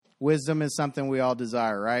wisdom is something we all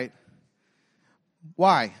desire, right?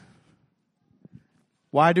 Why?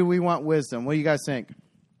 Why do we want wisdom? What do you guys think?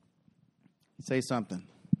 Say something.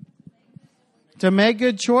 To make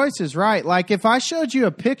good choices, right? Like if I showed you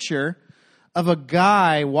a picture of a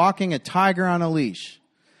guy walking a tiger on a leash,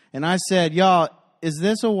 and I said, y'all, is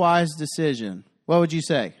this a wise decision? What would you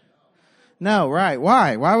say? No, right.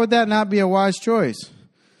 Why? Why would that not be a wise choice?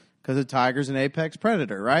 Because a tiger's an apex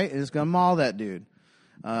predator, right? It's going to maul that dude.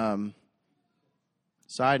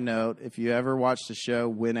 Side note, if you ever watch the show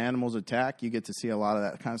When Animals Attack, you get to see a lot of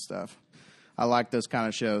that kind of stuff. I like those kind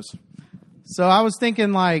of shows. So I was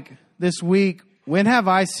thinking like this week, when have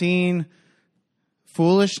I seen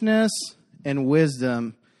foolishness and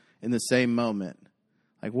wisdom in the same moment?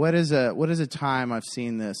 Like what is a time I've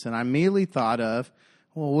seen this? And I immediately thought of,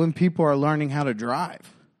 well, when people are learning how to drive,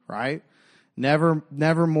 right?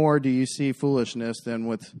 Never more do you see foolishness than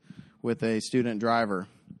with a student driver.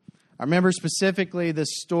 I remember specifically this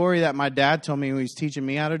story that my dad told me when he was teaching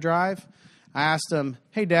me how to drive. I asked him,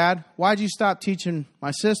 hey, Dad, why'd you stop teaching my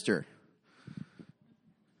sister?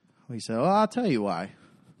 He said, well, I'll tell you why,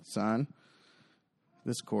 son.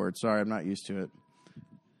 This chord, sorry, I'm not used to it.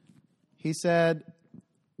 He said,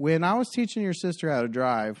 when I was teaching your sister how to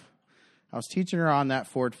drive, I was teaching her on that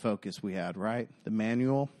Ford Focus we had, right? The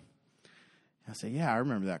manual. I said, yeah, I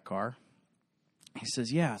remember that car. He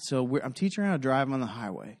says, yeah, so I'm teaching her how to drive on the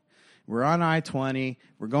highway. We're on I-20.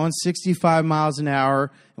 We're going 65 miles an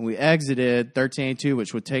hour, and we exited 1382,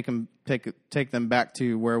 which would take them back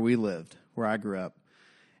to where we lived, where I grew up.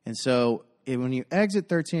 And so when you exit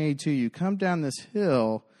 1382, you come down this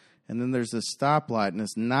hill, and then there's this stoplight, and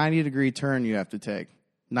this 90-degree turn you have to take.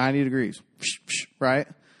 90 degrees, right?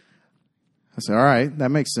 I said, all right, that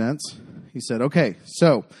makes sense. He said, okay,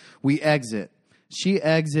 so we exit. She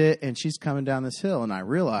exit, and she's coming down this hill, and I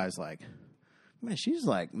realized, like, man, she's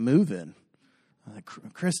like moving. I'm like,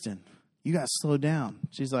 Kristen, you got to slow down.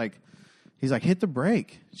 He's like, hit the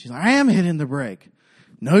brake. She's like, I am hitting the brake.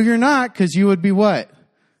 No, you're not, because you would be what?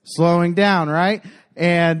 Slowing down, right?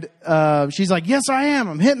 And she's like, yes, I am.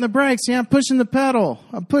 I'm hitting the brakes. Yeah, I'm pushing the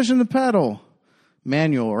pedal.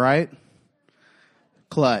 Manual, right?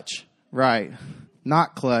 Clutch, right.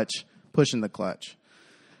 Not clutch, pushing the clutch.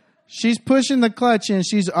 She's pushing the clutch and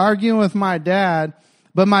she's arguing with my dad.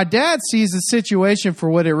 But my dad sees the situation for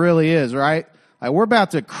what it really is, right? Like we're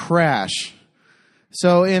about to crash.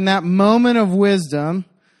 So in that moment of wisdom,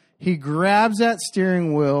 he grabs that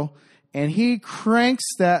steering wheel and he cranks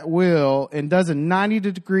that wheel and does a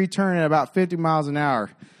 90-degree turn at about 50 miles an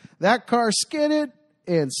hour. That car skidded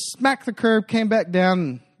and smacked the curb, came back down,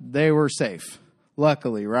 and they were safe.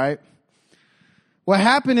 Luckily, right? What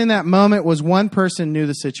happened in that moment was one person knew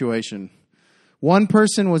the situation. One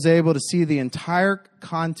person was able to see the entire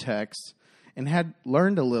context and had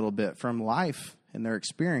learned a little bit from life and their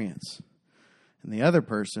experience. And the other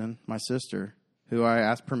person, my sister, who I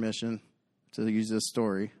asked permission to use this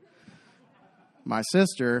story, my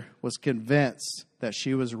sister was convinced that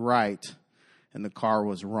she was right and the car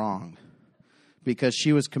was wrong because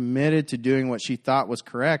she was committed to doing what she thought was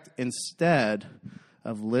correct instead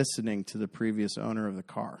of listening to the previous owner of the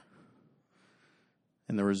car.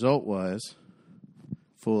 And the result was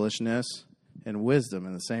foolishness and wisdom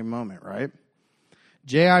in the same moment, right?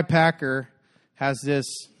 J.I. Packer has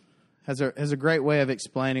a great way of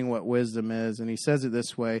explaining what wisdom is, and he says it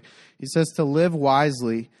this way. He says, to live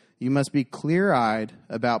wisely, you must be clear-eyed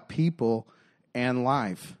about people and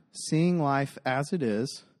life, seeing life as it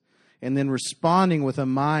is, and then responding with a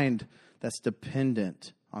mind that's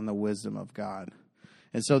dependent on the wisdom of God.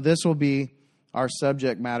 And so this will be our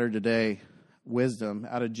subject matter today, wisdom,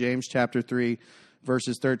 out of James chapter 3,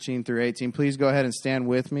 verses 13 through 18. Please go ahead and stand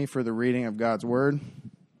with me for the reading of God's word.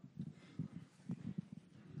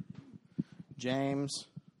 James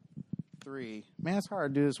 3. Man, it's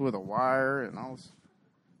hard to do this with a wire and all this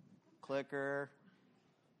clicker.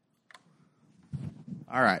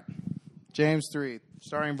 All right. James 3,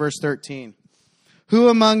 starting verse 13. Who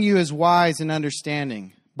among you is wise and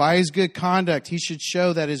understanding? By his good conduct, he should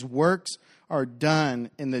show that his works are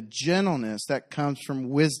done in the gentleness that comes from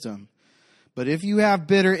wisdom. But if you have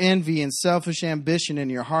bitter envy and selfish ambition in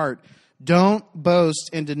your heart, don't boast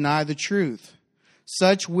and deny the truth.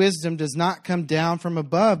 Such wisdom does not come down from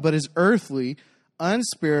above, but is earthly,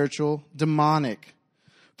 unspiritual, demonic.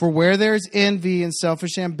 For where there is envy and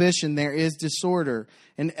selfish ambition, there is disorder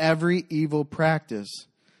and every evil practice.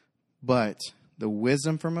 But the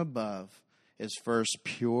wisdom from above is first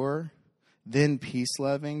pure, then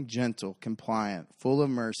peace-loving, gentle, compliant, full of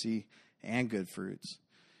mercy and good fruits.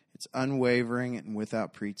 It's unwavering and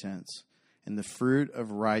without pretense. and the fruit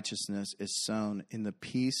of righteousness is sown in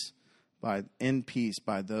peace by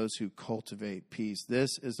those who cultivate peace.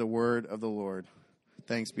 This is the word of the Lord.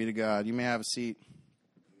 Thanks be to God. You may have a seat.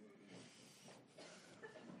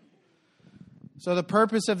 So the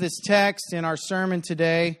purpose of this text in our sermon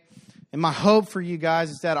today, and my hope for you guys,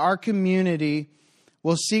 is that our community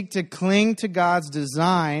will seek to cling to God's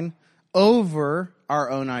design over our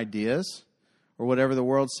own ideas or whatever the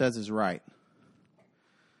world says is right.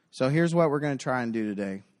 So here's what we're going to try and do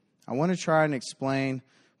today. I want to try and explain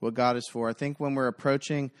what God is for. I think when we're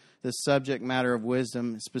approaching the subject matter of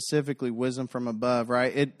wisdom, specifically wisdom from above,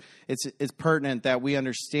 right? It's pertinent that we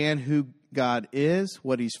understand who God is,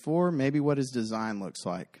 what He's for, maybe what His design looks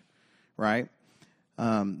like, right?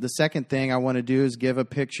 The second thing I want to do is give a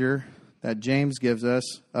picture that James gives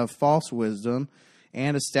us of false wisdom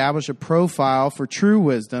and establish a profile for true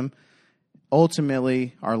wisdom.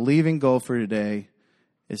 Ultimately, our leaving goal for today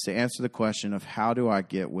is to answer the question of how do I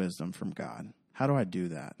get wisdom from God? How do I do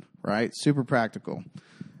that, right? Super practical.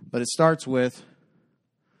 But it starts with,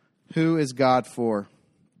 who is God for?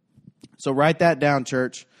 So write that down,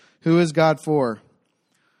 church. Who is God for?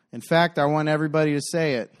 In fact, I want everybody to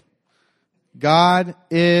say it. God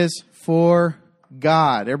is for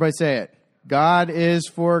God. Everybody say it. God is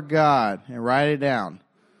for God. And write it down.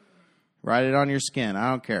 Write it on your skin. I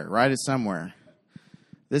don't care. Write it somewhere.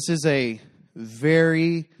 This is a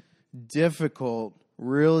very difficult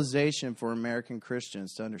realization for American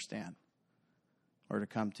Christians to understand or to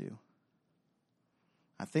come to.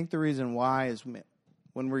 I think the reason why is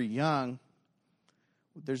when we're young,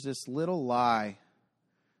 there's this little lie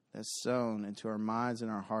that's sown into our minds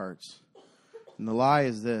and our hearts. And the lie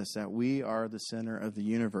is this, that we are the center of the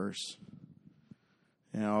universe.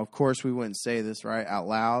 You know, of course, we wouldn't say this right out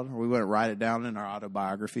loud, or we wouldn't write it down in our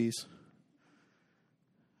autobiographies.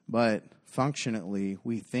 But functionally,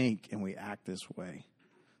 we think and we act this way,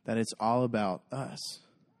 that it's all about us.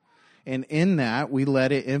 And in that, we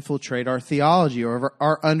let it infiltrate our theology or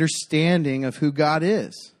our understanding of who God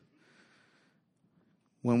is.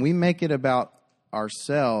 When we make it about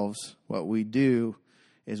ourselves, what we do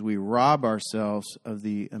is we rob ourselves of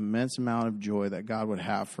the immense amount of joy that God would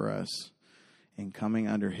have for us in coming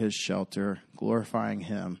under His shelter, glorifying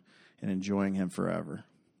Him, and enjoying Him forever.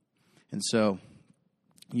 And so,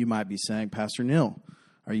 you might be saying, Pastor Neil,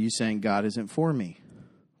 are you saying God isn't for me?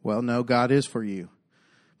 Well, no, God is for you.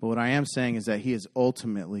 But what I am saying is that He is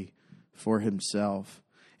ultimately for Himself.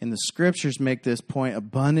 And the Scriptures make this point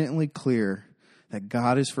abundantly clear that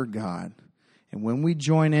God is for God. And when we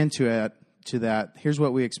join into that, here's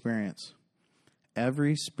what we experience.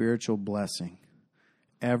 Every spiritual blessing,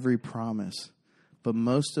 every promise, but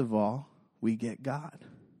most of all, we get God.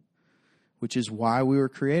 Which is why we were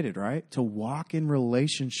created, right? To walk in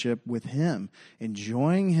relationship with Him,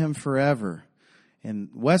 enjoying Him forever. And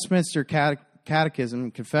Westminster Catechism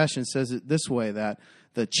and Confession says it this way, that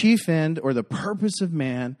the chief end or the purpose of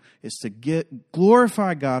man is to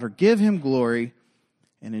glorify God or give Him glory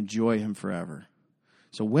and enjoy Him forever.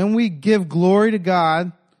 So when we give glory to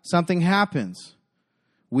God, something happens.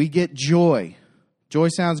 We get joy. Joy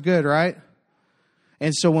sounds good, right?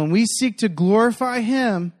 And so when we seek to glorify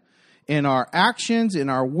Him, in our actions, in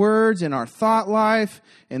our words, in our thought life,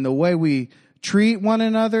 in the way we treat one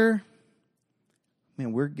another,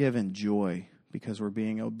 man, we're given joy because we're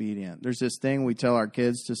being obedient. There's this thing we tell our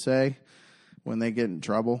kids to say when they get in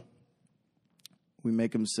trouble. We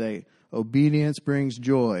make them say, obedience brings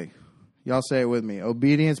joy. Y'all say it with me.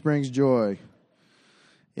 Obedience brings joy.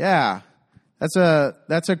 Yeah, that's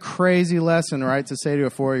a crazy lesson, right, to say to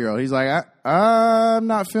a 4-year-old. He's like, I'm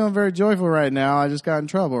not feeling very joyful right now. I just got in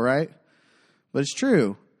trouble, right? But it's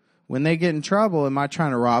true. When they get in trouble, am I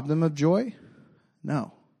trying to rob them of joy?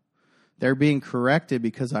 No. They're being corrected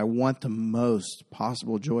because I want the most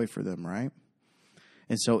possible joy for them, right?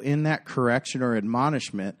 And so in that correction or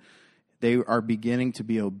admonishment, they are beginning to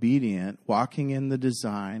be obedient, walking in the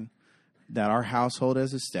design that our household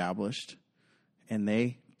has established, and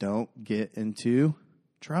they don't get into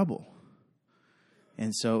trouble.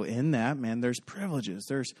 And so in that, man, there's privileges,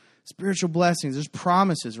 there's spiritual blessings, there's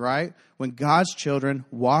promises, right? When God's children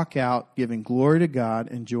walk out giving glory to God,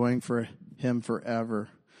 enjoying for Him forever.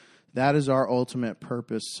 That is our ultimate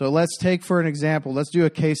purpose. So let's take for an example, let's do a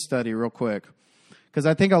case study real quick. Because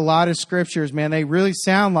I think a lot of scriptures, man, they really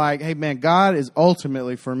sound like, hey, man, God is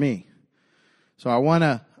ultimately for me. So I want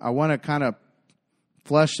to kind of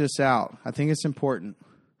flesh this out. I think it's important.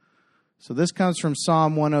 So this comes from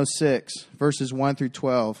Psalm 106, verses 1 through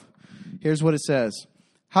 12. Here's what it says.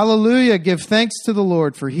 Hallelujah, give thanks to the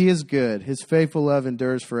Lord, for He is good. His faithful love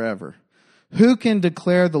endures forever. Who can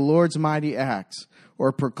declare the Lord's mighty acts,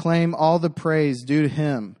 or proclaim all the praise due to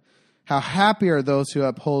him. How happy are those who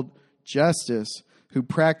uphold justice, who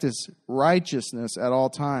practice righteousness at all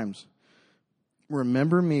times.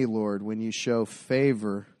 Remember me, Lord, when you show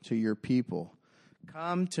favor to your people.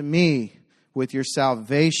 Come to me with your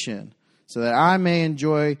salvation, so that I may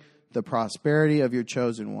enjoy the prosperity of your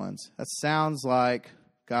chosen ones. That sounds like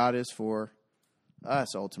God is for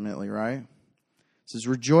us ultimately, right? It says,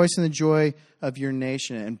 rejoice in the joy of your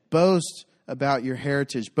nation and boast about your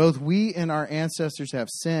heritage. Both we and our ancestors have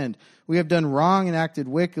sinned. We have done wrong and acted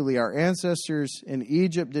wickedly. Our ancestors in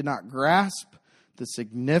Egypt did not grasp the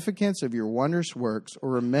significance of your wondrous works or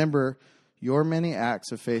remember your many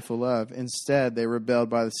acts of faithful love. Instead, they rebelled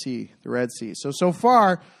by the sea, the Red Sea. So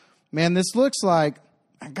far, man, this looks like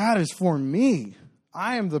God is for me.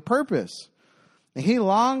 I am the purpose. And he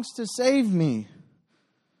longs to save me.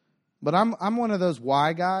 But I'm one of those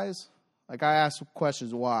why guys. Like, I ask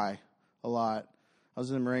questions why a lot. I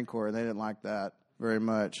was in the Marine Corps, and they didn't like that very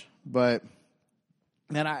much. But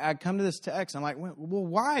then I come to this text, I'm like, well,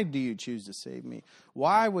 why do you choose to save me?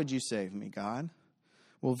 Why would you save me, God?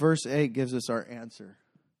 Well, verse 8 gives us our answer.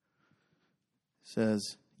 It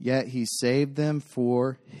says, yet he saved them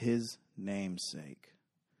for his name's sake.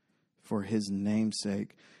 For his name's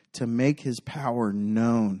sake. To make his power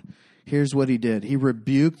known. Here's what he did. He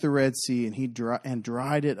rebuked the Red Sea and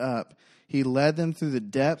dried it up. He led them through the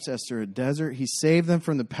depths as through a desert. He saved them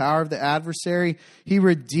from the power of the adversary. He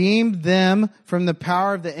redeemed them from the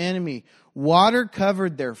power of the enemy. Water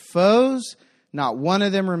covered their foes. Not one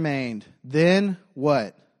of them remained. Then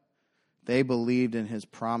what? They believed in his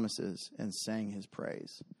promises and sang his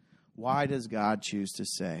praise. Why does God choose to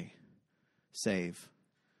save?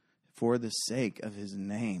 For the sake of his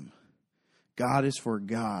name. God is for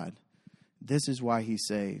God. This is why he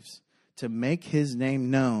saves. To make his name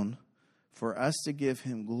known, for us to give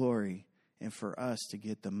him glory, and for us to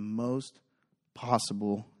get the most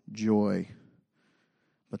possible joy.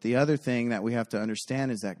 But the other thing that we have to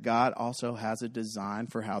understand is that God also has a design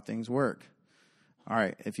for how things work. All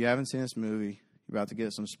right, if you haven't seen this movie, you're about to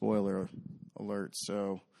get some spoiler alerts,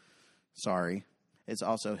 so sorry. It's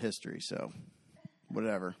also history, so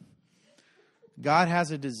whatever. God has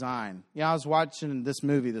a design. Yeah, I was watching this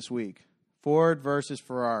movie this week, Ford versus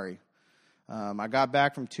Ferrari. I got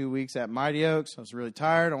back from 2 weeks at Mighty Oaks. I was really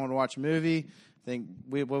tired. I wanted to watch a movie. I think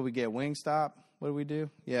we get? Wingstop? What do we do?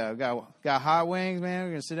 Yeah, we got hot wings, man. We're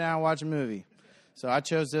going to sit down and watch a movie. So I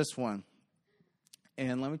chose this one.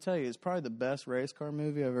 And let me tell you, it's probably the best race car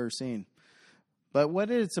movie I've ever seen. But what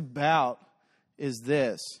it's about is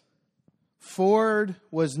this. Ford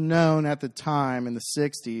was known at the time in the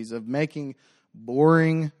 60s of making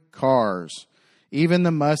boring cars. Even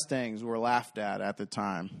the Mustangs were laughed at the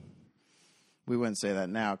time. We wouldn't say that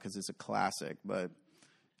now because it's a classic, but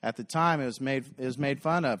at the time it was made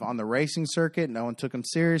fun of. On the racing circuit, no one took them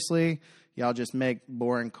seriously. Y'all just make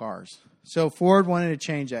boring cars. So Ford wanted to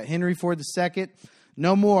change that. Henry Ford II,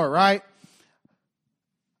 no more, right?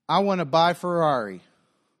 I want to buy Ferrari.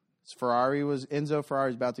 Enzo Ferrari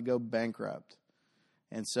was about to go bankrupt.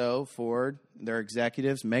 And so Ford, their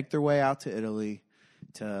executives, make their way out to Italy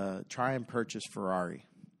to try and purchase Ferrari.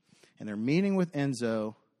 And they're meeting with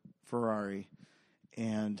Enzo Ferrari,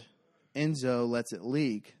 and Enzo lets it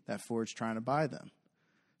leak that Ford's trying to buy them.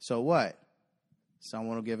 So what?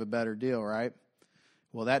 Someone will give a better deal, right?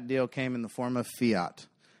 Well, that deal came in the form of Fiat.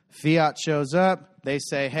 Fiat shows up. They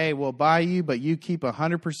say, hey, we'll buy you, but you keep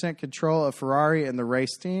 100% control of Ferrari and the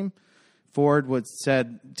race team. Ford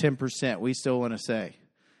said 10%. We still want to say,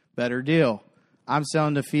 better deal. I'm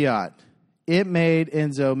selling to Fiat. It made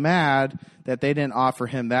Enzo mad that they didn't offer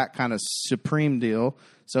him that kind of supreme deal.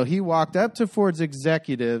 So he walked up to Ford's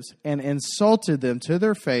executives and insulted them to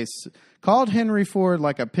their face, called Henry Ford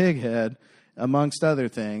like a pighead, amongst other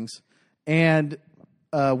things. And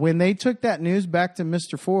when they took that news back to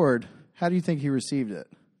Mr. Ford, how do you think he received it?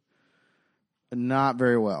 Not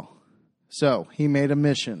very well. So he made a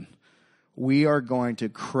mission. We are going to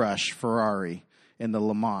crush Ferrari in the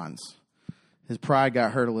Le Mans. His pride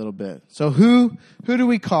got hurt a little bit. So who do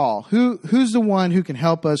we call? Who's the one who can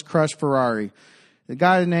help us crush Ferrari? The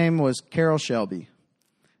guy's name was Carroll Shelby.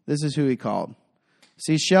 This is who he called.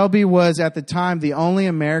 See, Shelby was at the time the only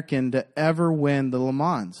American to ever win the Le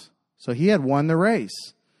Mans. So he had won the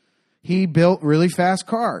race. He built really fast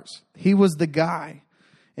cars. He was the guy.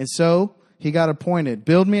 And so he got appointed.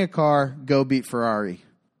 Build me a car, go beat Ferrari.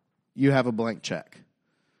 You have a blank check.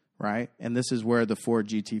 Right? And this is where the Ford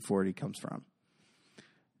GT40 comes from.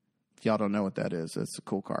 If y'all don't know what that is, that's a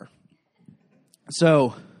cool car.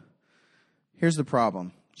 So here's the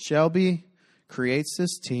problem. Shelby creates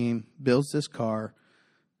this team, builds this car.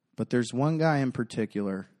 But there's one guy in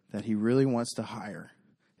particular that he really wants to hire.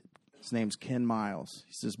 His name's Ken Miles.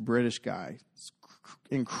 He's this British guy. He's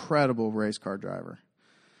incredible race car driver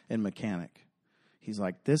and mechanic. He's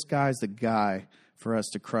like, this guy's the guy for us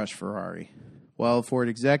to crush Ferrari. Well, Ford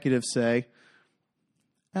executives say,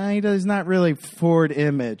 he's not really Ford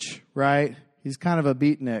image, right? He's kind of a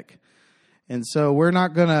beatnik. And so we're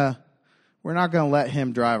not gonna let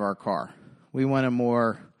him drive our car. We want a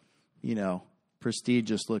more,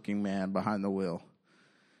 prestigious looking man behind the wheel.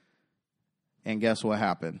 And guess what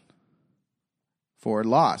happened? Ford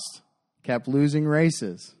lost, kept losing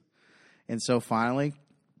races. And so finally,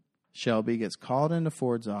 Shelby gets called into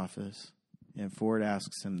Ford's office, and Ford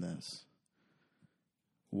asks him this: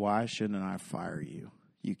 why shouldn't I fire you?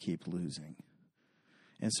 You keep losing.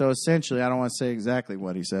 And so essentially, I don't want to say exactly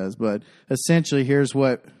what he says, but essentially here's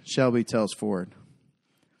what Shelby tells Ford.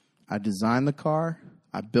 I designed the car.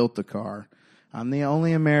 I built the car. I'm the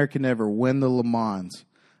only American to ever win the Le Mans.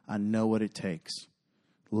 I know what it takes.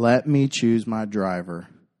 Let me choose my driver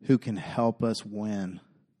who can help us win.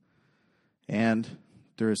 And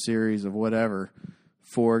through a series of whatever,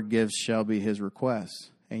 Ford gives Shelby his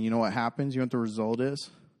request. And you know what happens? You know what the result is?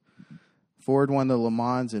 Ford won the Le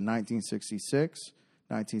Mans in 1966,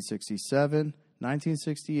 1967,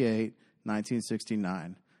 1968,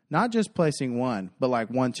 1969. Not just placing one, but like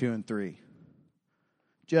 1, 2, and 3.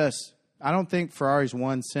 I don't think Ferrari's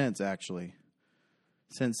won since that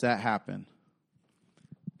happened.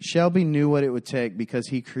 Shelby knew what it would take because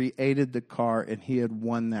he created the car and he had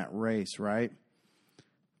won that race, right?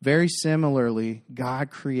 Very similarly, God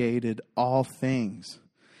created all things.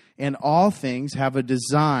 And all things have a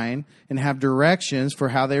design and have directions for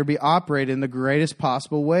how they'll be operated in the greatest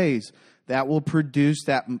possible ways that will produce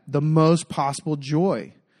the most possible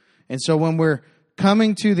joy. And so when we're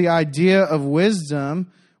coming to the idea of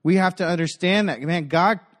wisdom, we have to understand that, man,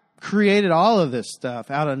 God created all of this stuff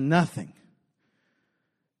out of nothing.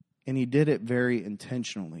 And he did it very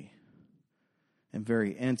intentionally and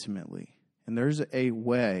very intimately. And there's a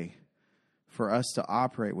way for us to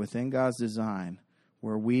operate within God's design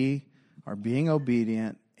where we are being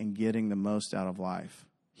obedient and getting the most out of life.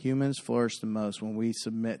 Humans flourish the most when we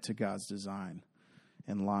submit to God's design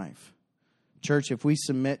in life. Church, if we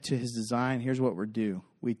submit to his design, here's what we do.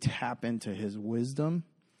 We tap into his wisdom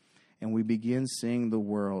and we begin seeing the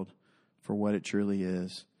world for what it truly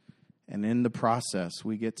is. And in the process,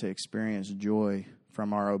 we get to experience joy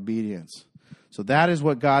from our obedience. So that is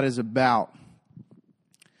what God is about.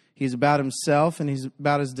 He's about himself and he's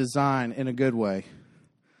about his design in a good way.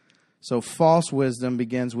 So false wisdom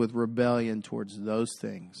begins with rebellion towards those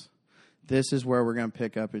things. This is where we're going to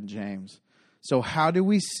pick up in James. So how do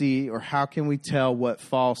we see or how can we tell what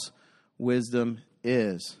false wisdom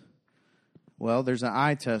is? Well, there's an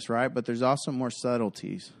eye test, right? But there's also more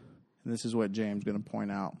subtleties. And this is what James is going to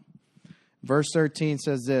point out. Verse 13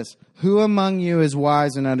 says this: who among you is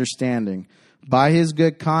wise and understanding? By his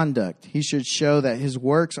good conduct, he should show that his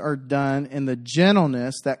works are done in the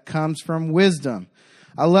gentleness that comes from wisdom.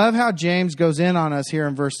 I love how James goes in on us here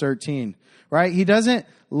in verse 13, right? He doesn't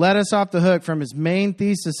let us off the hook from his main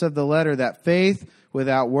thesis of the letter that faith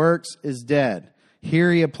without works is dead.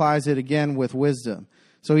 Here he applies it again with wisdom.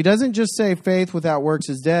 So he doesn't just say faith without works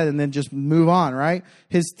is dead and then just move on, right?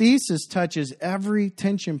 His thesis touches every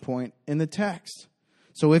tension point in the text.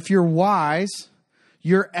 So if you're wise,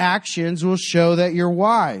 your actions will show that you're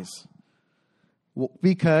wise.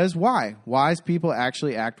 Because why? Wise people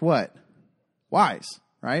actually act what? Wise,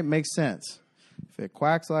 right? Makes sense. If it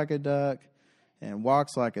quacks like a duck and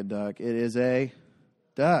walks like a duck, it is a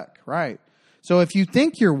duck, right? So if you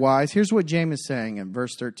think you're wise, here's what James is saying in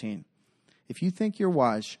verse 13. If you think you're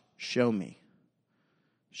wise, show me.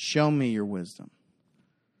 Show me your wisdom.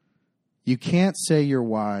 You can't say you're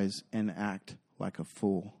wise and act like a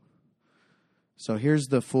fool. So here's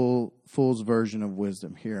the fool's version of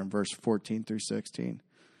wisdom here in verse 14 through 16.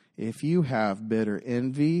 If you have bitter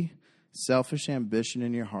envy, selfish ambition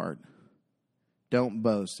in your heart, don't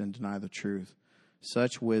boast and deny the truth.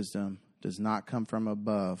 Such wisdom does not come from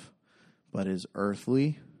above, but is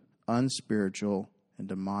earthly, unspiritual, and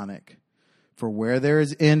demonic. For where there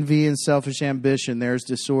is envy and selfish ambition, there is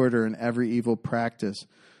disorder and every evil practice.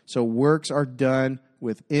 So works are done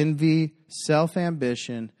with envy,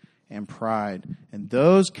 self-ambition, and pride. And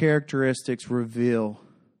those characteristics reveal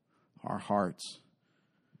our hearts.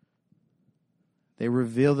 They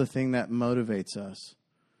reveal the thing that motivates us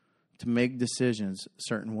to make decisions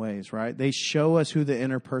certain ways, right? They show us who the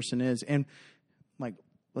inner person is. And,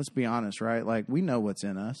 let's be honest, right? We know what's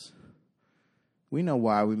in us. We know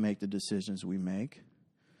why we make the decisions we make.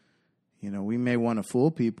 We may want to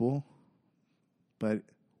fool people, but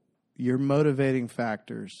your motivating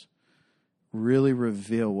factors really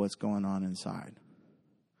reveal what's going on inside.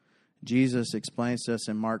 Jesus explains to us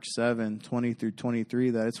in Mark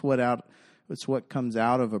 7:20-23 that it's what comes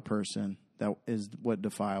out of a person that is what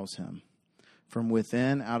defiles him. From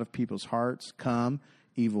within, out of people's hearts, come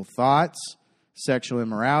evil thoughts, sexual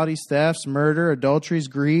immorality, thefts, murder, adulteries,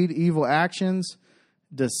 greed, evil actions,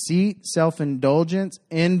 deceit, self-indulgence,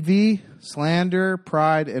 envy, slander,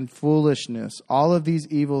 pride, and foolishness. All of these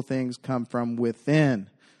evil things come from within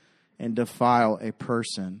and defile a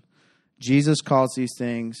person. Jesus calls these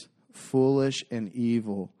things foolish and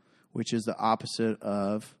evil, which is the opposite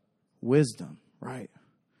of wisdom, right?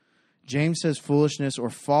 James says foolishness or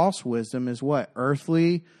false wisdom is what?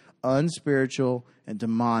 Earthly, unspiritual, and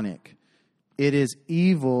demonic. It is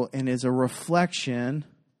evil and is a reflection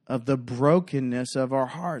of the brokenness of our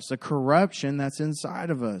hearts, the corruption that's inside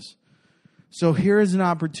of us. So here is an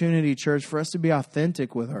opportunity, church, for us to be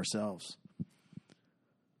authentic with ourselves.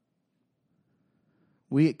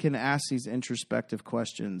 We can ask these introspective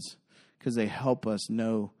questions because they help us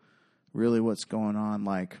know really what's going on.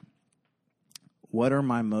 Like, what are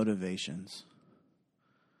my motivations?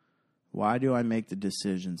 Why do I make the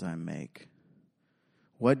decisions I make?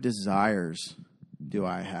 What desires do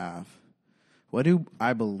I have? What do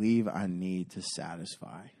I believe I need to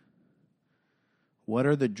satisfy? What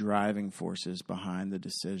are the driving forces behind the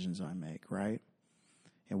decisions I make, right?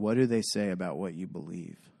 And what do they say about what you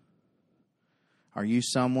believe? Are you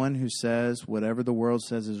someone who says whatever the world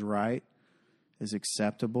says is right is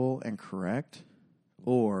acceptable and correct?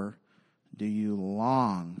 Or do you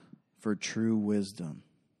long for true wisdom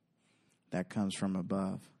that comes from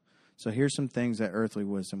above? So here's some things that earthly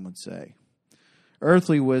wisdom would say.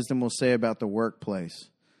 Earthly wisdom will say about the workplace,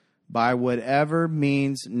 by whatever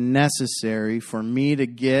means necessary for me to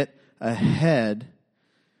get ahead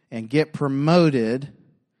and get promoted,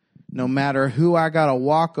 no matter who I got to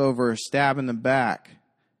walk over or stab in the back,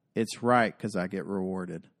 it's right because I get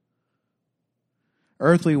rewarded.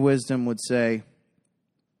 Earthly wisdom would say,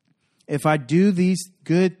 if I do these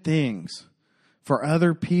good things for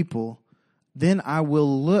other people, then I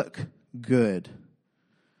will look good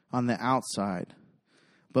on the outside.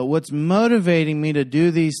 But what's motivating me to do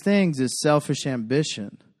these things is selfish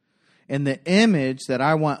ambition and the image that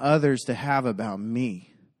I want others to have about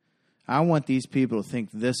me. I want these people to think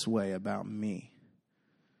this way about me.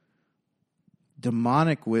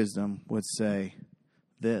 Demonic wisdom would say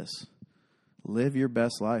this: live your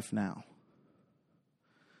best life now.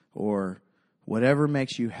 Or whatever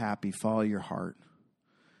makes you happy, follow your heart.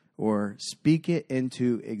 Or speak it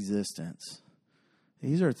into existence.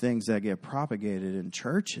 These are things that get propagated in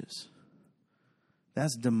churches.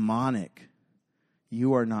 That's demonic.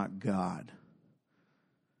 You are not God.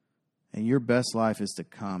 And your best life is to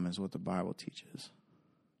come, is what the Bible teaches.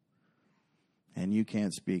 And you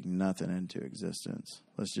can't speak nothing into existence.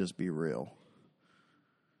 Let's just be real.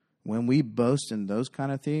 When we boast in those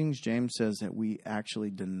kind of things, James says that we actually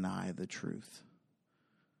deny the truth.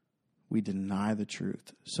 We deny the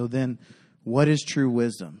truth. So then, what is true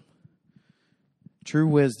wisdom? True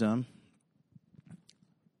wisdom,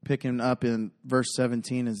 picking up in verse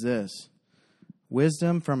 17, is this: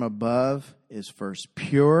 wisdom from above is first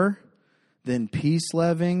pure, then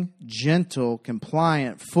peace-loving, gentle,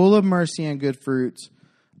 compliant, full of mercy and good fruits,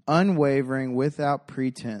 unwavering, without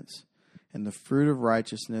pretense. And the fruit of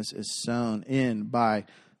righteousness is sown in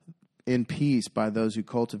peace by those who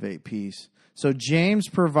cultivate peace. So James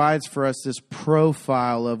provides for us this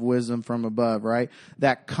profile of wisdom from above, right?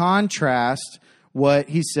 That contrasts what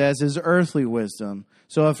he says is earthly wisdom.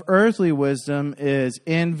 So if earthly wisdom is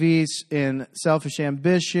envy and selfish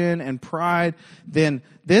ambition and pride, then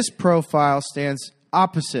this profile stands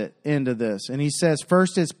opposite into this. And he says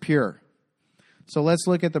first is pure. So let's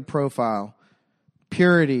look at the profile.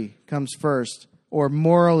 Purity comes first, or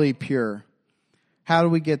morally pure. How do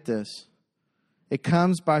we get this? It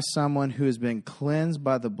comes by someone who has been cleansed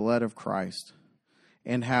by the blood of Christ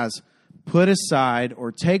and has put aside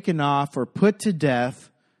or taken off or put to death,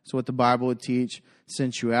 that's what the Bible would teach,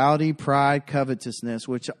 sensuality, pride, covetousness,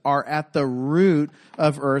 which are at the root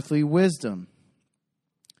of earthly wisdom.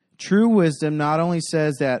 True wisdom not only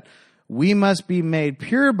says that we must be made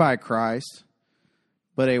pure by Christ,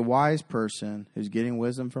 but a wise person who's getting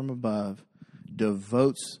wisdom from above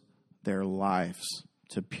devotes their lives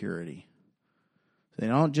to purity. They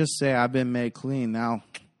don't just say, I've been made clean, now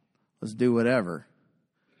let's do whatever.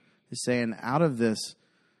 They're saying, out of this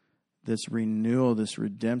renewal, this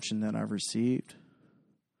redemption that I've received,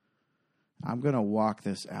 I'm going to walk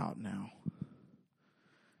this out now.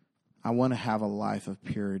 I want to have a life of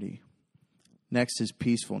purity. Next is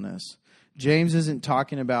peacefulness. James isn't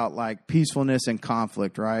talking about like peacefulness and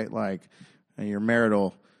conflict, right? Like your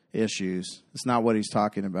marital issues. It's not what he's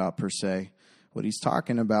talking about per se. What he's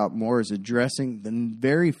talking about more is addressing the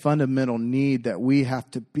very fundamental need that we have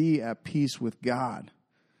to be at peace with God.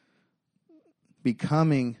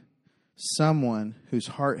 Becoming someone whose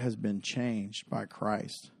heart has been changed by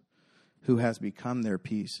Christ, who has become their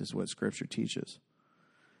peace, is what Scripture teaches.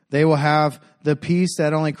 They will have the peace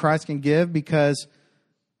that only Christ can give because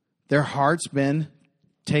their heart's been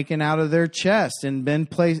taken out of their chest and been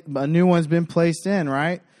placed. A new one's been placed in,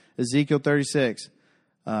 right? Ezekiel 36.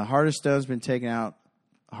 Heart of stone's been taken out.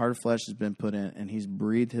 Heart of flesh has been put in, and he's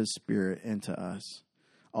breathed his spirit into us.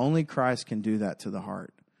 Only Christ can do that to the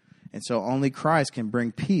heart. And so only Christ can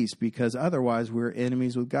bring peace, because otherwise we're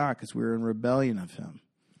enemies with God because we're in rebellion of him.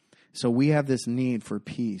 So we have this need for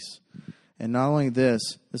peace. And not only this,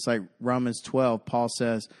 it's like Romans 12, Paul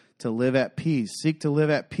says to live at peace. Seek to live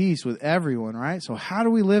at peace with everyone, right? So how do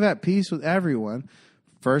we live at peace with everyone?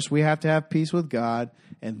 First, we have to have peace with God,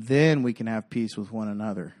 and then we can have peace with one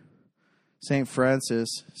another. St.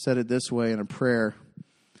 Francis said it this way in a prayer,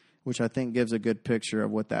 which I think gives a good picture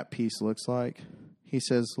of what that peace looks like. He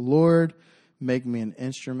says, Lord, make me an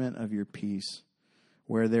instrument of your peace.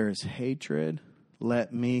 Where there is hatred,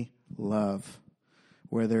 let me love.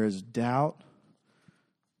 Where there is doubt,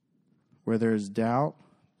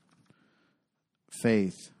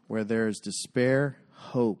 faith. Where there is despair,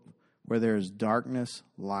 hope. Where there is darkness,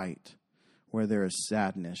 light. Where there is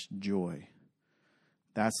sadness, joy.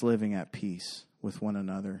 That's living at peace with one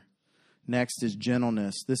another. Next is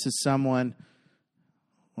gentleness. This is someone,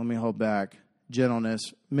 let me hold back. Gentleness.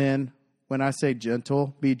 Men, when I say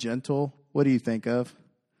gentle, be gentle, what do you think of?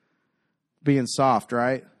 Being soft,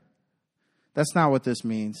 right? That's not what this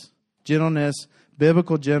means. Gentleness,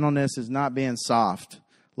 biblical gentleness is not being soft.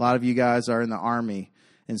 A lot of you guys are in the army.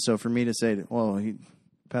 And so for me to say, well,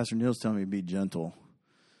 Pastor Neil's telling me to be gentle.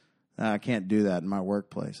 I can't do that in my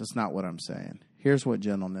workplace. That's not what I'm saying. Here's what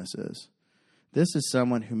gentleness is. This is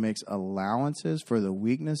someone who makes allowances for the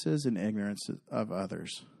weaknesses and ignorance of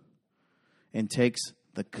others and takes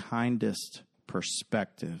the kindest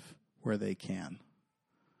perspective where they can.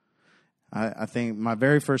 I think my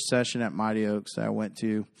very first session at Mighty Oaks that I went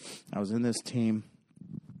to, I was in this team,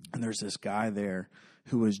 and there's this guy there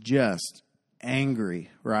who was just angry,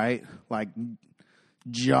 right? Like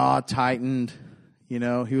jaw tightened. You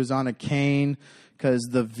know, he was on a cane because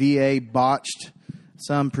the VA botched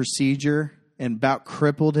some procedure and about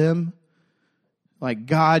crippled him. Like,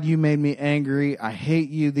 God, you made me angry. I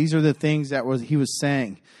hate you. These are the things that he was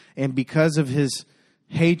saying. And because of his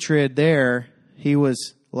hatred there, he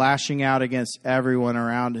was lashing out against everyone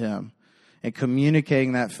around him and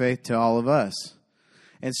communicating that faith to all of us.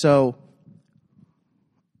 And so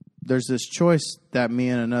there's this choice that me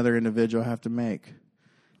and another individual have to make.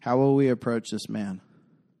 How will we approach this man?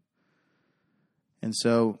 And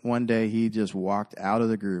so one day he just walked out of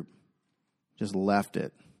the group, just left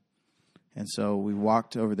it. And so we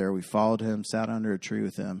walked over there, we followed him, sat under a tree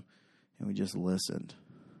with him, and we just listened.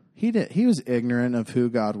 He was ignorant of who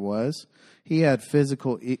God was. He had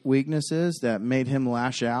physical weaknesses that made him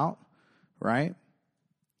lash out, right?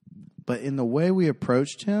 But in the way we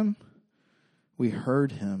approached him, we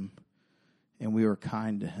heard him, and we were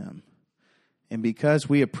kind to him. And because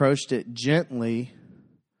we approached it gently,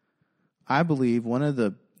 I believe one of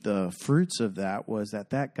the fruits of that was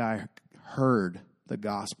that guy heard the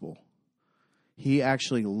gospel. He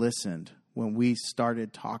actually listened when we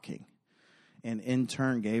started talking, and in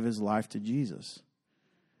turn gave his life to Jesus.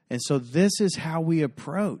 And so this is how we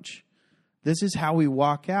approach. This is how we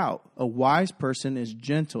walk out. A wise person is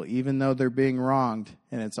gentle, even though they're being wronged,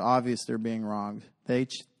 and it's obvious they're being wronged. They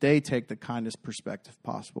take the kindest perspective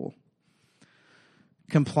possible.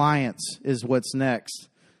 Compliance is what's next.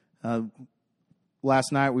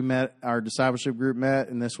 Last night our discipleship group met,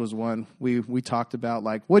 and this was one we talked about,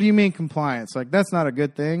 like, what do you mean compliance? Like, that's not a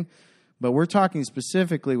good thing, but we're talking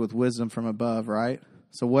specifically with wisdom from above, right?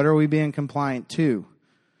 So what are we being compliant to?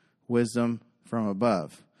 Wisdom from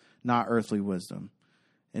above, not earthly wisdom.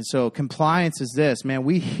 And so compliance is this, man,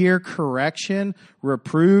 we hear correction,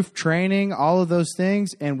 reproof, training, all of those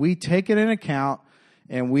things, and we take it in account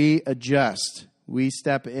and we adjust. We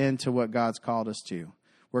step into what God's called us to.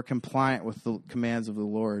 We're compliant with the commands of the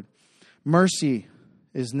Lord. Mercy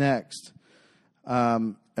is next.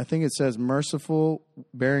 I think it says merciful,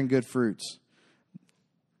 bearing good fruits.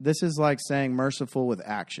 This is like saying merciful with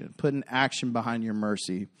action. Putting action behind your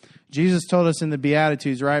mercy. Jesus told us in the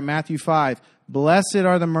Beatitudes, right? Matthew 5, blessed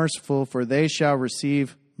are the merciful, for they shall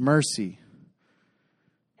receive mercy.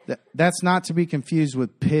 That's not to be confused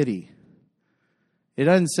with pity. It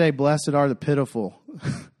doesn't say, blessed are the pitiful.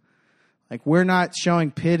 Like, we're not showing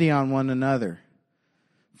pity on one another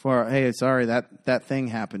for, hey, sorry, that thing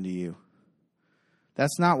happened to you.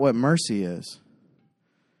 That's not what mercy is.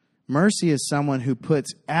 Mercy is someone who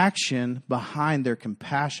puts action behind their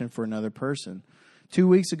compassion for another person. 2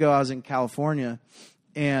 weeks ago, I was in California,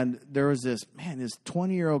 and there was this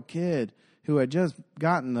 20-year-old kid who had just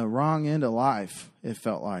gotten the wrong end of life, it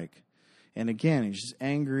felt like. And again, he's just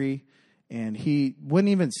angry, and he wouldn't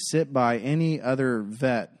even sit by any other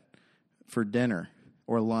vet for dinner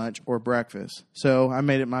or lunch or breakfast. So I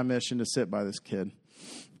made it my mission to sit by this kid.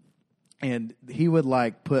 And he would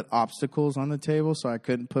put obstacles on the table so I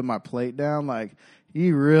couldn't put my plate down.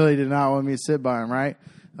 He really did not want me to sit by him, right?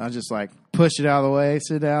 I was just push it out of the way,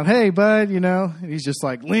 sit down. Hey, bud, And he's just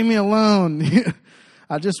leave me alone.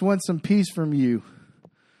 I just want some peace from you.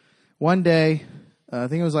 One day, I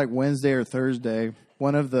think it was Wednesday or Thursday,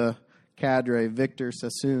 one of the cadre, Victor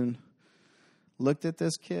Sassoon, looked at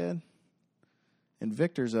this kid. And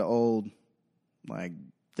Victor's an old,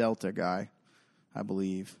 Delta guy, I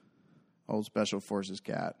believe. Old Special Forces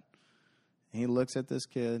cat. And he looks at this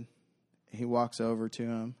kid. He walks over to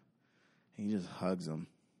him. And he just hugs him.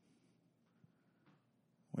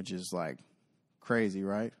 Which is crazy,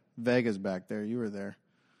 right? Vega's back there. You were there.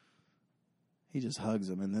 He just hugs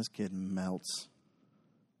him, and this kid melts.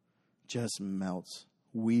 Just melts.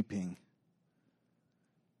 Weeping.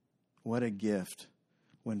 What a gift.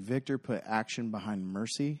 When Victor put action behind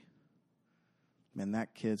mercy, man,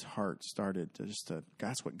 that kid's heart started to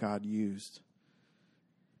that's what God used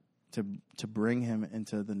to bring him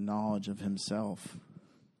into the knowledge of himself.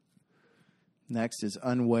 Next is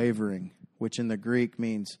unwavering, which in the Greek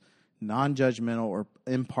means non-judgmental or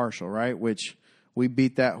impartial, right? Which we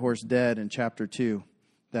beat that horse dead in chapter 2.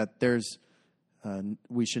 That there's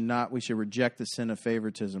we should reject the sin of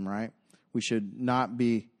favoritism, right? We should not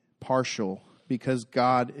be partial because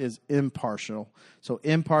God is impartial. So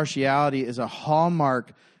impartiality is a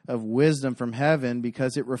hallmark of wisdom from heaven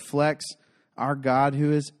because it reflects our God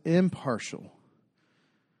who is impartial.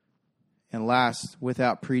 And last,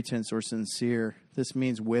 without pretense or sincere. This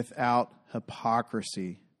means without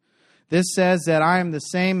hypocrisy. This says that I am the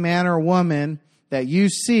same man or woman that you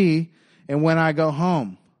see, and when I go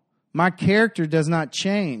home, my character does not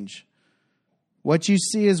change. What you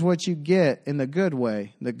see is what you get in the good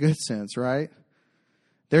way, the good sense, right?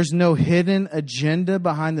 There's no hidden agenda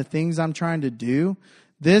behind the things I'm trying to do.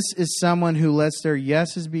 This is someone who lets their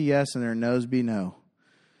yeses be yes and their noes be no.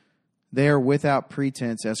 They are without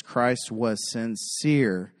pretense as Christ was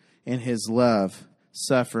sincere in his love,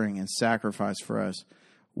 suffering, and sacrifice for us.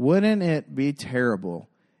 Wouldn't it be terrible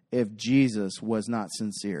if Jesus was not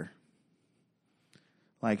sincere?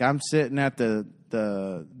 I'm sitting at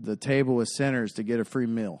the table with sinners to get a free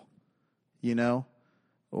meal,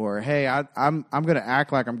 Or, hey, I'm going to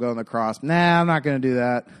act like I'm going to the cross. Nah, I'm not going to do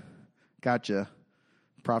that. Gotcha.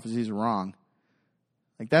 Prophecies are wrong.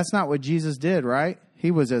 That's not what Jesus did, right?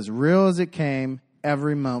 He was as real as it came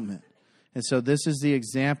every moment. And so this is the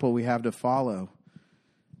example we have to follow.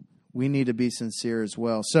 We need to be sincere as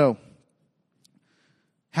well. So,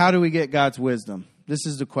 how do we get God's wisdom? This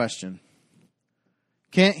is the question.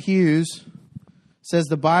 Kent Hughes says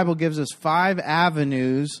the Bible gives us 5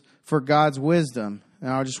 avenues for God's wisdom.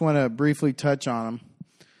 Now, I just want to briefly touch on them.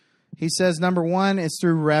 He says, number 1 is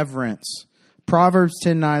through reverence. Proverbs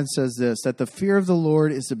 10:9 says this, that the fear of the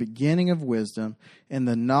Lord is the beginning of wisdom, and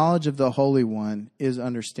the knowledge of the Holy One is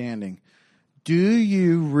understanding. Do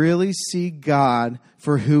you really see God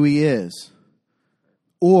for who he is?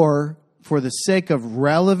 Or for the sake of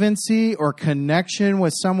relevancy or connection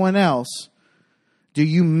with someone else, do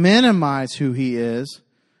you minimize who he is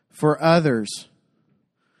for others?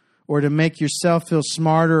 Or to make yourself feel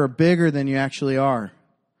smarter or bigger than you actually are?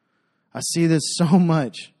 I see this so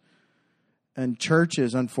much in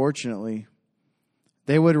churches, unfortunately.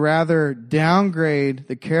 They would rather downgrade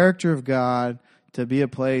the character of God to be a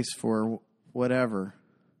place for whatever.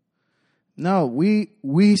 No,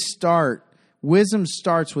 wisdom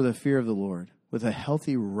starts with a fear of the Lord, with a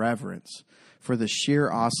healthy reverence for the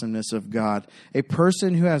sheer awesomeness of God. A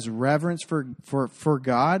person who has reverence for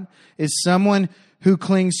God is someone who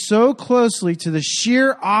clings so closely to the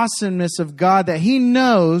sheer awesomeness of God that he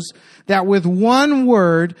knows that with one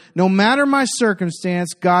word, no matter my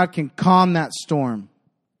circumstance, God can calm that storm.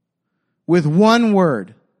 With one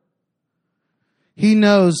word. He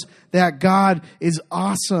knows that God is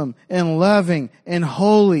awesome and loving and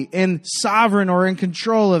holy and sovereign or in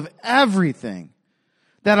control of everything.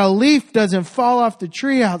 That a leaf doesn't fall off the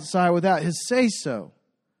tree outside without his say-so.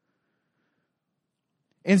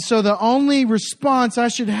 And so the only response I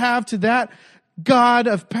should have to that God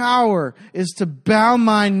of power is to bow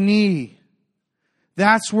my knee.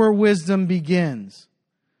 That's where wisdom begins.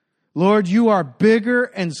 Lord, you are bigger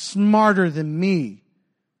and smarter than me.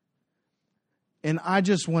 And I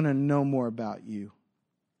just want to know more about you.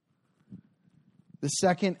 The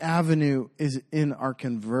second avenue is in our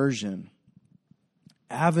conversion.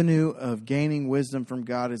 Avenue of gaining wisdom from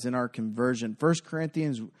God is in our conversion. 1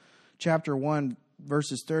 Corinthians chapter 1,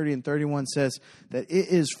 verses 30 and 31 says that it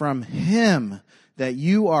is from Him that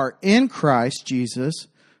you are in Christ Jesus,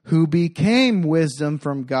 who became wisdom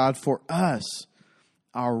from God for us,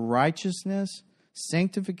 our righteousness,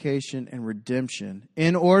 sanctification, and redemption,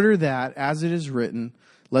 in order that, as it is written,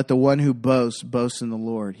 let the one who boasts, boast in the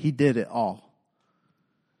Lord. He did it all.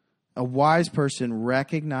 A wise person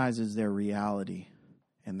recognizes their reality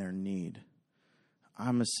and their need.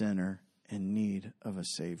 I'm a sinner in need of a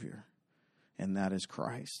Savior, and that is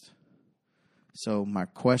Christ. So my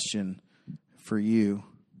question for you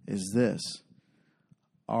is this: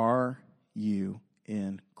 are you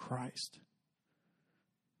in Christ?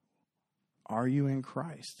 Are you in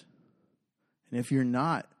Christ? And if you're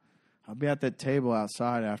not, I'll be at that table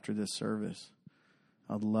outside after this service.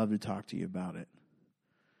 I'd love to talk to you about it.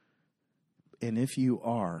 And if you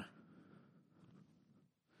are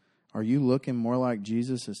you looking more like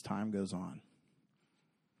Jesus as time goes on?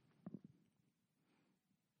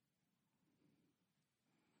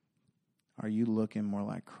 Are you looking more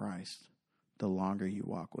like Christ the longer you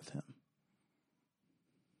walk with Him?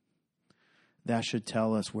 That should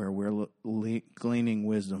tell us where we're gleaning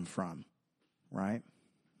wisdom from, right?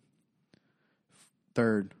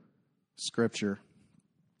 Third, Scripture.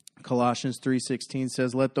 Colossians 3:16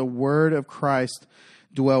 says, let the word of Christ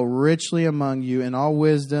dwell richly among you in all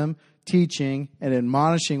wisdom, teaching and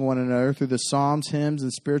admonishing one another through the psalms, hymns,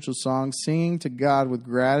 and spiritual songs, singing to God with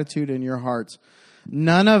gratitude in your hearts.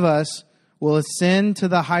 None of us will ascend to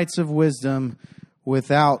the heights of wisdom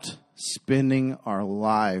without spending our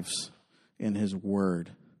lives in His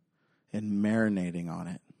Word and marinating on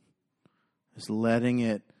it. Just letting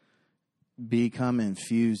it become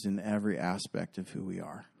infused in every aspect of who we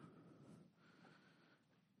are.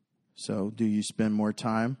 So, do you spend more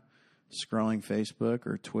time scrolling Facebook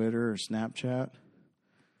or Twitter or Snapchat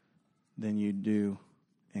than you do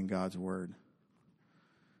in God's Word?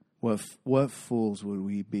 What fools would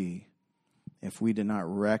we be if we did not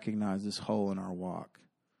recognize this hole in our walk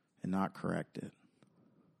and not correct it?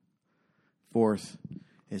 Fourth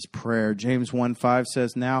is prayer. James 1:5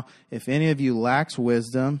 says, now, if any of you lacks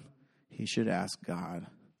wisdom, he should ask God,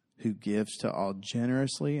 who gives to all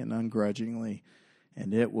generously and ungrudgingly,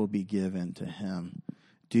 and it will be given to him.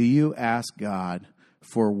 Do you ask God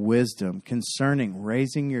for wisdom concerning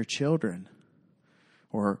raising your children?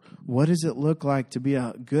 Or what does it look like to be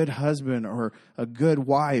a good husband or a good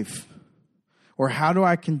wife? Or how do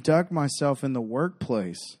I conduct myself in the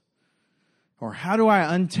workplace? Or how do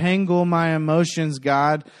I untangle my emotions,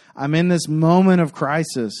 God? I'm in this moment of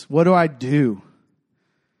crisis. What do I do?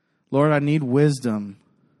 Lord, I need wisdom.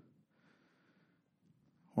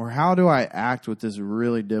 Or how do I act with this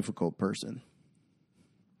really difficult person?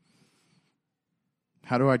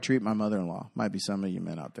 How do I treat my mother-in-law? Might be some of you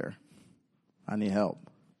men out there. I need help.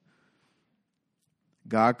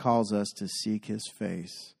 God calls us to seek His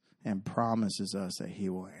face and promises us that He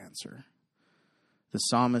will answer. The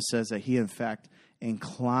psalmist says that He, in fact,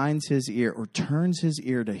 inclines His ear or turns His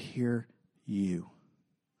ear to hear you.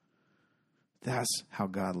 That's how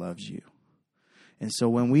God loves you. And so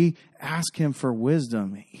when we ask Him for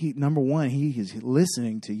wisdom, number one, He is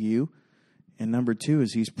listening to you. And number two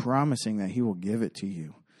is He's promising that He will give it to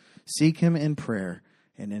you. Seek Him in prayer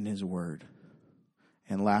and in His Word.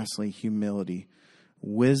 And lastly, humility.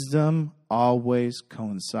 Wisdom always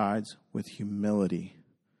coincides with humility.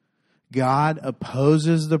 God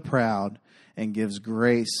opposes the proud and gives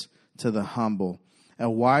grace to the humble.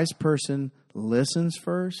 A wise person listens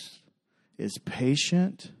first, is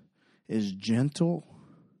patient, is gentle.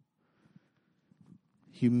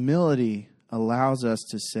 Humility allows us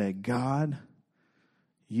to say, God,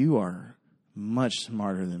 you are much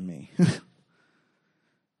smarter than me.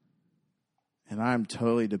 And I'm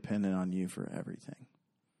totally dependent on you for everything.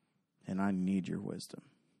 And I need your wisdom.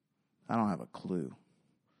 I don't have a clue.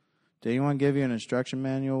 Did anyone give you an instruction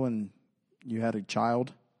manual when you had a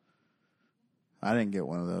child? I didn't get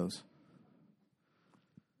one of those.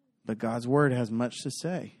 But God's Word has much to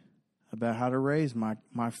say about how to raise my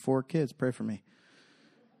 4 kids. Pray for me.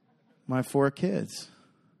 My 4 kids.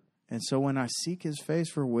 And so when I seek His face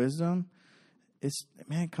for wisdom,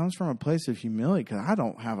 it comes from a place of humility because I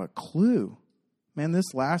don't have a clue. Man,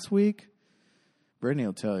 this last week, Brittany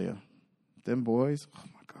will tell you, them boys, oh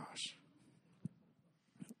my gosh.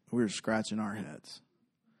 We were scratching our heads.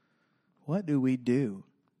 What do we do?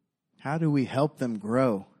 How do we help them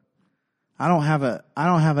grow? I don't have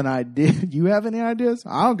an idea. Do you have any ideas?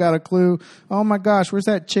 I don't got a clue. Oh my gosh, where's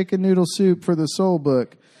that chicken noodle soup for the soul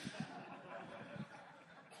book?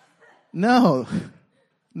 No.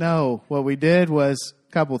 What we did was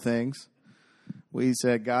a couple things. We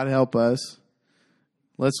said, God help us.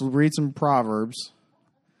 Let's read some Proverbs.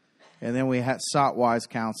 And then we sought wise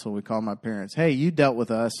counsel. We called my parents. Hey, you dealt with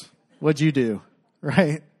us. What'd you do?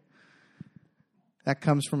 Right? That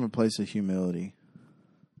comes from a place of humility.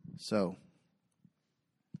 So,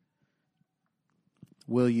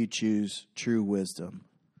 will you choose true wisdom?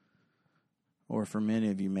 Or for many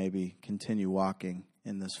of you, maybe continue walking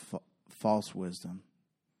in this false wisdom.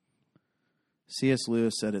 C.S.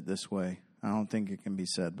 Lewis said it this way. I don't think it can be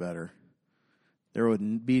said better. There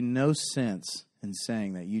would be no sense in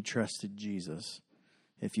saying that you trusted Jesus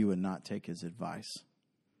if you would not take his advice.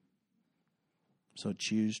 So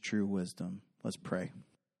choose true wisdom. Let's pray.